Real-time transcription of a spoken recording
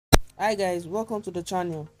Hi guys, welcome to the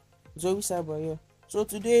channel. Zoe Cyber here. So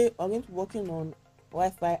today I'm going to be working on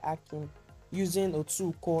Wi-Fi hacking using a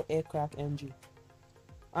tool called Aircrack-ng.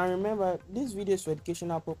 And remember, this video is for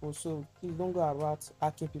educational purpose, so please don't go about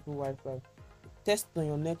hacking people Wi-Fi. Test on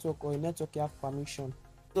your network or your network you have permission.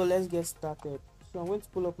 So let's get started. So I'm going to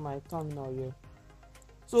pull up my terminal here.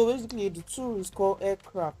 So basically the tool is called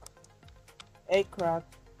Aircrack-ng.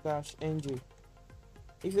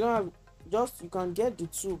 If you don't have, you can get the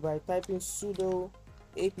tool by typing sudo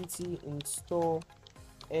apt install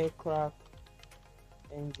Aircrack-ng.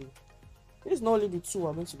 This is not only the tool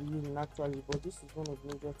I'm going to be using actually, but this is one of the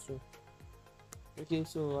major tools. Okay,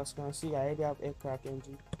 so as you can see, I already have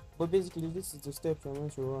Aircrack-ng, but basically this is the steps I'm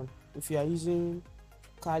going to run. If you are using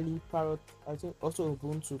Kali, Parrot, I think also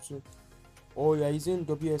Ubuntu too, or you are using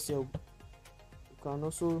WSL, you can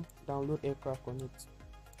also download Aircrack on it.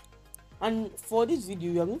 And for this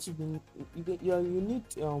video, you are going to be you need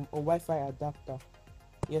a Wi-Fi adapter.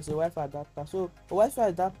 Yes, a Wi-Fi adapter. So a Wi-Fi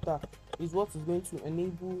adapter is what is going to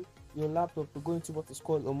enable your laptop to go into what is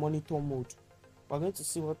called a monitor mode. We're going to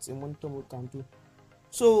see what a monitor mode can do.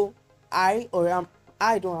 So I don't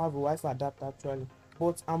have a Wi-Fi adapter actually,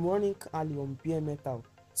 but I'm running Kali on bare metal.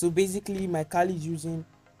 So basically my Kali is using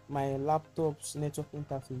my laptop's network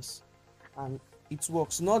interface, and it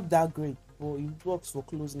works. Not that great, but it works for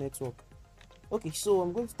closed network. Okay, so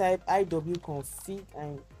I'm going to type iw-config,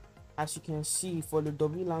 and as you can see for the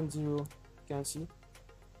WLAN 0, you can see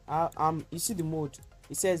you see the mode,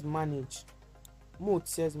 it says manage. Mode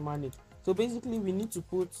says manage. So basically we need to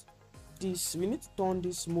turn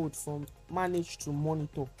this mode from manage to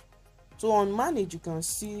monitor. So on manage you can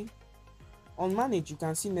see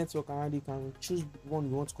network around. You can choose one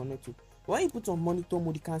you want to connect to. When you put on monitor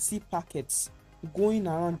mode, you can see packets going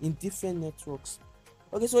around in different networks.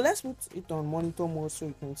 Okay, so let's put it on monitor mode so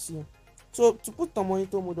you can see. So to put on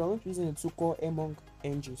monitor mode, I'm going to be using a tool called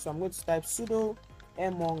Aircrack-ng. So I'm going to type sudo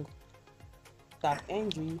Aircrack-ng.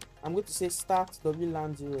 I'm going to say start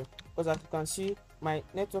WLAN 0, because as you can see my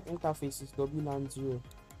network interface is WLAN 0.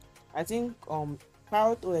 I think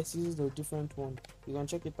Parrot OS uses a different one. You can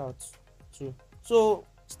check it out too. So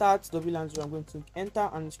start WLAN 0. I'm going to enter,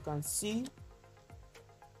 and as you can see,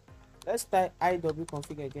 let's type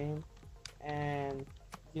iw-config again, and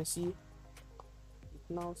you see it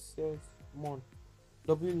now says mon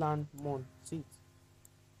WLAN mon. See it,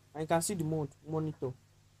 and you can see the mode monitor.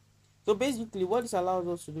 So basically what this allows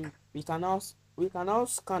us to do, we can now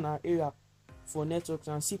scan our area for networks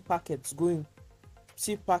and see packets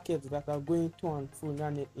that are going to and fro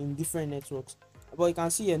in different networks. But you can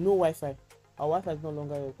see here no Wi-Fi. Our Wi-Fi is no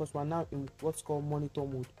longer here because we're now in what's called monitor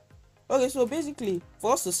mode. Okay, so basically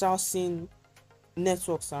for us to start seeing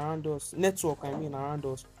networks around us, we're going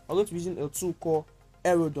to be using a tool called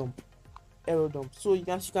Aerodom. So you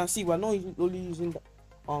can see we're not only using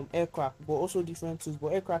Aircrack, but also different tools,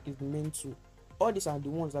 but Aircrack is the main tool. All these are the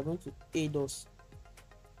ones that are going to aid us.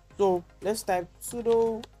 So let's type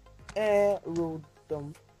sudo Aerodom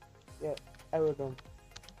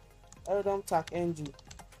tag-ng,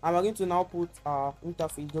 and we're going to now put our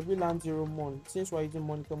interface WLAN 0 mon, since we're using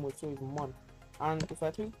monitor mode, so it's mon. And if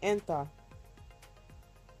I click enter,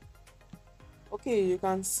 okay, you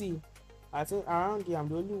can see I think around here I'm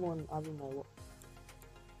the only one having my work.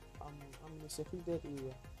 I'm in a secluded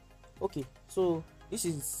area. Okay, so this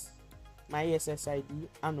is my SSID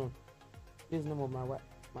Anon. This is the name of my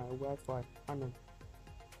Wi-Fi Anon.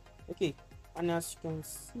 Okay, and as you can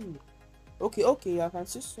see, okay, I can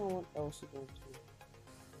see someone else again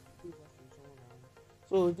too.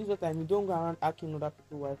 So this is what I mean. Don't go around hacking other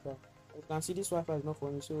people's Wi-Fi. You can see this Wi-Fi is not for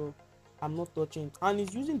me, so I'm not touching it. And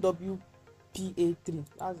it's using WPA3.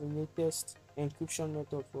 That's the latest encryption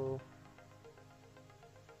method for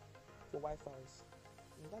Wi-Fi's.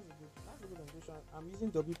 That's a good encryption. I'm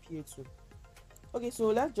using WPA2. Okay, so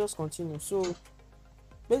let's just continue. So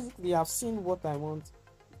basically I've seen what I want.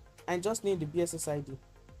 I just need the BSSID.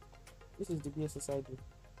 This is the BSSID.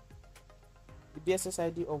 The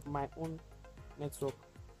BSSID of my own network.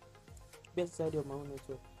 BSSID of my own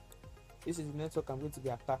network. This is the network I'm going to be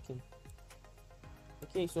attacking.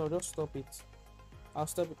 Okay, so I'll just stop it. I'll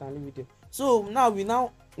stop it and leave it there. So now we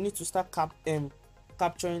need to start capturing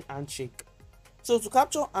handshake. So to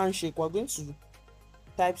capture handshake, we're going to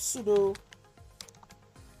type sudo.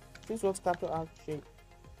 This was capture handshake.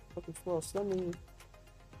 Okay, first let me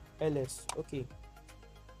ls. Okay,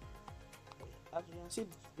 as you can see,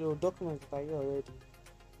 the documents that are here already.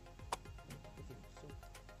 Okay, so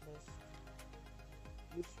let's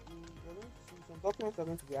some documents are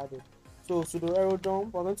going to be added. So sudo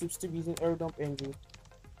Aerodom, we're going to still be using Aerodom-ng.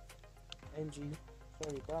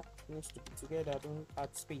 Sorry, that needs to be together. I don't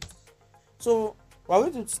add space. So we're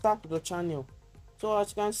going to start with the channel. So as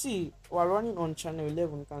you can see, we're running on channel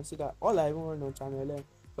 11. You can see that all I even run on channel 11.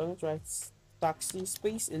 So I'm going to write taxi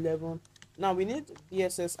space 11. Now we need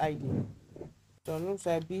BSS ID. So I'm going to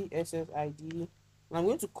write BSS ID. And I'm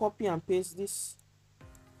going to copy and paste this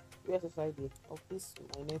BSS ID of this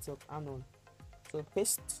my network anon. So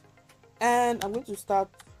paste, and I'm going to start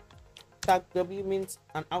tag W means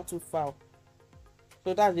an output file.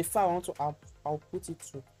 So that's the file I want to output it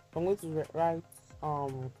to. So I'm going to write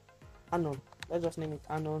anon. Let's just name it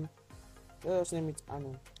anon. And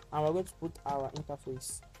we're going to put our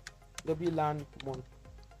interface WLAN mon.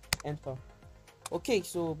 Enter. Okay,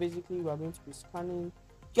 so basically we are going to be scanning.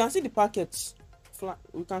 You can see the packets.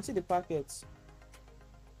 We can see the packets.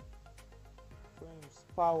 Frames,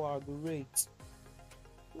 power, the rate.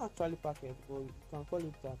 Not actually packet, but you can call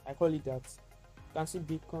it that. I call it that. You can see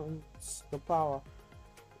beacons, the power.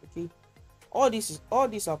 Okay, all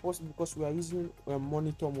these are possible because we are using a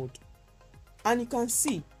monitor mode. And you can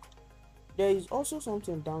see there is also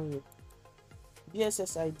something down here,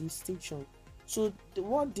 BSS ID station. So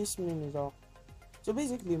what this means is so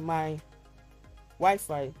basically my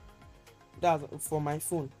Wi-Fi that's for my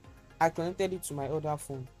phone, I connected it to my other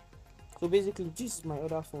phone. So basically this is my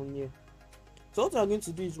other phone here. So what we are going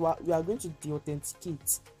to do is we are going to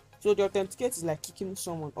deauthenticate. So the authenticate is like kicking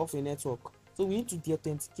someone off a network. So we need to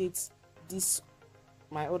deauthenticate this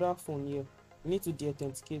my other phone here. We need to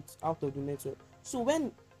deauthenticate out of the network. So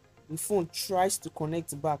when the phone tries to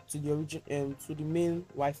connect back to the origin to the main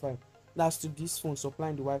Wi-Fi, that's to this phone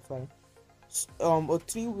supplying the Wi-Fi, a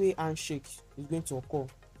three-way handshake is going to occur.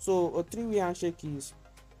 So a three-way handshake is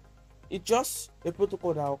just a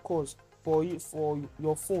protocol that occurs for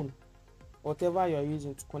your phone, whatever you are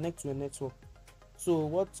using, to connect to a network. So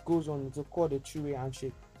what goes on is called a three-way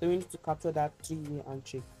handshake. So we need to capture that three-way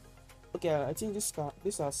handshake. Okay, I think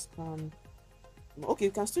this has scanned. Okay,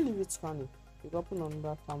 you can still leave it scanning. You can open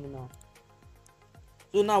another terminal.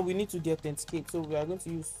 So now we need to deauthenticate. So we are going to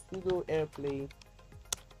use sudo airplay.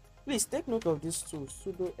 Please take note of this too,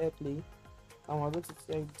 sudo airplay. And we're going to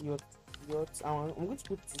say I'm going to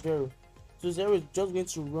put 0. So 0 is just going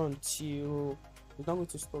to run till it's not going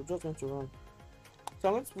to stop, just going to run. So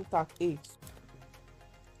I'm going to put tag 8.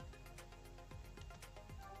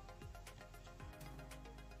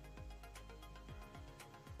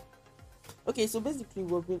 Okay, so basically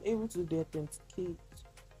we've been able to deauthenticate.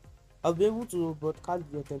 I'll be able to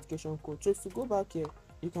broadcast the authentication code. So if you go back here,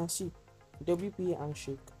 you can see WPA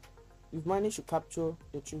handshake. We've managed to capture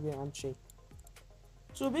the three-way handshake.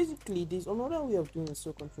 So basically, there's another way of doing it.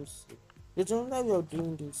 So Control C. There's another way of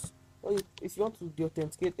doing this. Or if you want to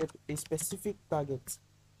deauthenticate a specific target,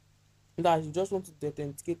 that you just want to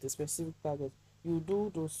deauthenticate a specific target, you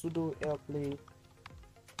do the sudo airplay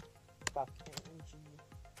tag ng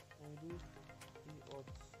and do dot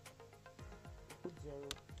put 0,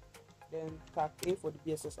 then tag A for the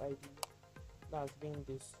BSS ID. That's being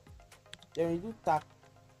this. Then you do tag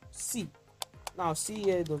C. Now C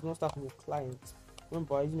here does not start with client.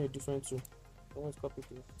 Remember, I'm using a different tool. I'm going to copy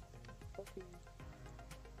this. Copy.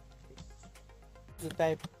 To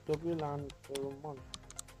type WLAN mon.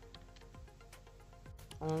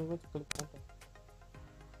 And I'm going to click enter.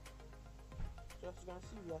 So as you can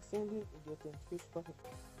see, we are sending the authentication packet.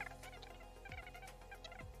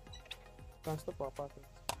 You can stop our packet.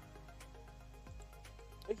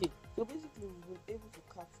 Okay, so basically we've been able to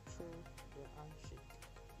capture the handshake.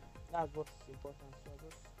 That's what's important. So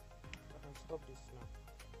I can stop this now.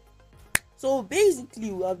 So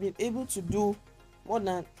basically we have been able to do more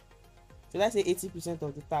than, should I say, 80%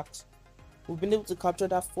 of the tasks. We've been able to capture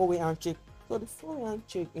that four-way handshake. So the four-way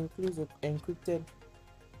handshake includes encrypted.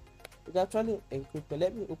 It's actually encrypted.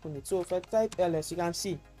 Let me open it. So if I type ls, you can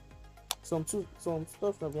see some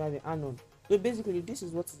stuff that we have in anon. So basically this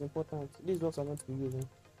is what is important. This is what I'm going to be using.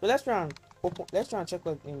 So let's try and check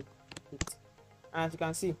out in it. And as you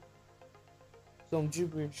can see, some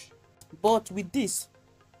gibberish. But with these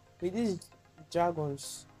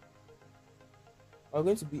jargons, we're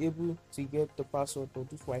going to be able to get the password for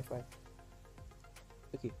this Wi-Fi.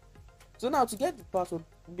 Okay. So now to get the password,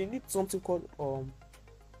 we need something called a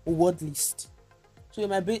word list. So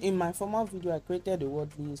in my former video, I created a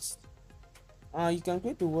word list. You can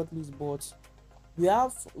create a word list, but we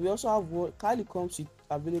also have word. Kali comes with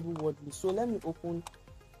available word list. So let me open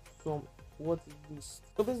some word list.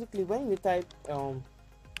 So basically, when you type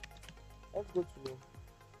let's go to the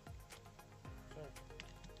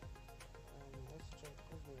let's check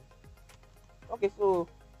over. Okay, so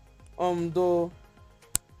the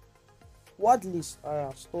word list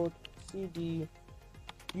are stored cd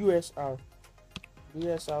usr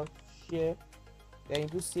share then you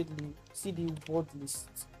do see the word list.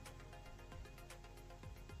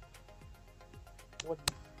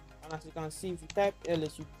 And as you can see, if you type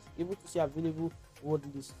ls, you're able to see available word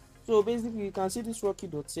list. So basically you can see this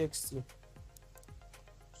rocky.txt.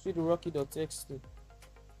 See the rocky.txt.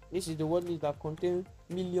 This is the word list that contains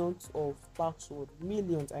millions of passwords.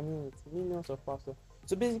 Millions, I mean millions of passwords.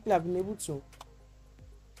 So basically I've been able to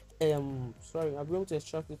I've been able to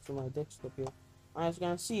extract it to my desktop here. And as you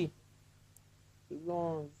can see,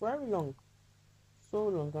 long, very long, so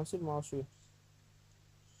long. You can see the mouse wheel,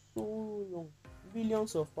 so long,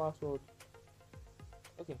 billions of passwords.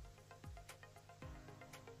 Okay,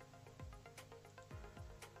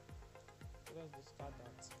 let's discard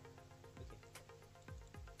that. Okay,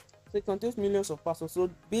 so it contains millions of passwords. So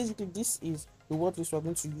basically this is the word list we're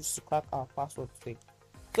going to use to crack our password today.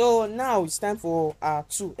 So now it's time for our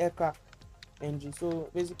two Aircrack-ng. So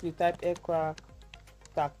basically type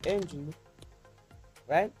Aircrack-ng,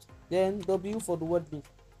 right? Then W for the word list.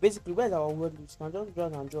 Basically, where's our word list? You can just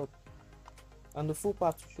drag and drop, and the full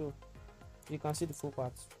part to show. You can see the full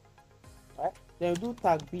part, right? Then we do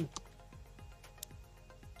tag B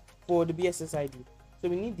for the BSS ID. So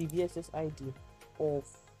we need the BSS ID of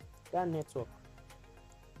that network.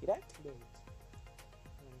 Did I clear it?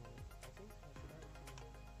 I think I should have it.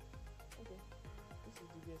 Okay, this is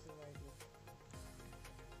the BSS ID.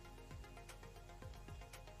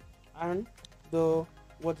 And the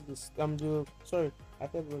what is this? I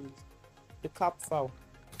said what is the cap file.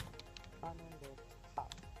 And then the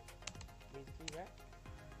cap. Basically, right?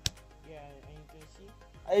 Yeah, and you can see.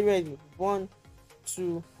 Are you ready? 1,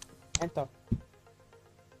 2, enter.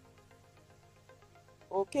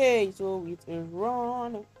 Okay, so it is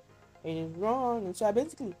running. It is running. So I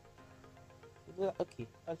basically, okay,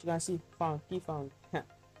 as you can see, key found.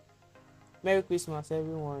 Merry Christmas,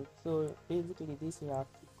 everyone. So basically, this is our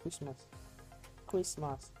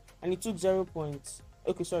Christmas, and it took 0 points.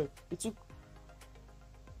 Okay, sorry, it took,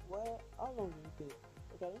 well, how long did it take?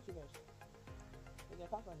 Okay, I don't see guys. Okay, I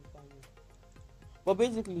can't find the time. But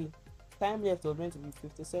basically, time left was meant to be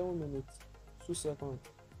 57 minutes 2 seconds.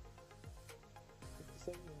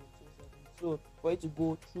 57 minutes 2 seconds. So for it to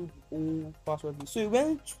go through the whole password list. So it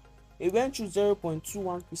went through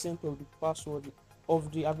 0.21% of the password,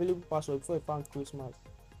 of the available password, before it found Christmas.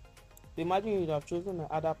 So imagine you'd have chosen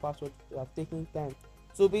another password that have taken time.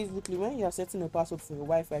 So basically, when you are setting a password for your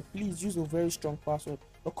Wi-Fi, please use a very strong password.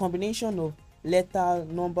 A combination of letter,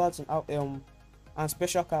 numbers, and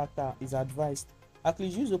special character is advised. At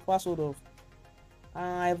least use a password of,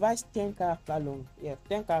 I advise 10 character long. Yeah,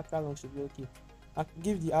 10 character long should be okay. And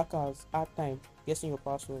give the hackers hard time guessing your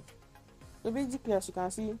password. So basically, as you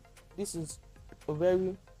can see, this is a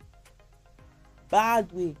very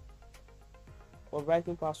bad way of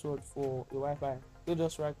writing password for a Wi-Fi. Don't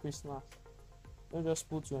just write Christmas. Don't just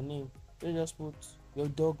put your name. Don't just put your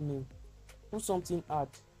dog name. Put something hard.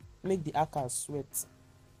 Make the hackers sweat.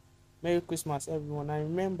 Merry Christmas, everyone.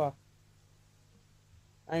 And remember,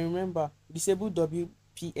 disable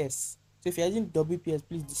WPS. So if you're using WPS,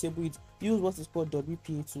 please disable it. Use what is called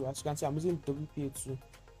WPA2. As you can see, I'm using WPA2.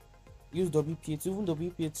 Use WPA2. Even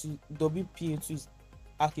WPA2 is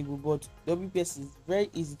hackable, but WPS is very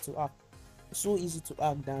easy to hack. So easy to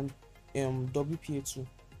hack than WPA2.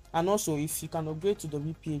 And also, if you can upgrade to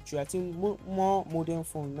WPA3, I think more modern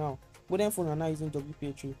phone are now using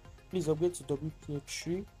WPA3. Please upgrade to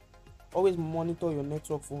WPA3. Always monitor your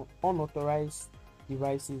network for unauthorized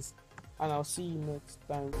devices, and I'll see you next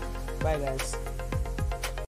time. Bye guys.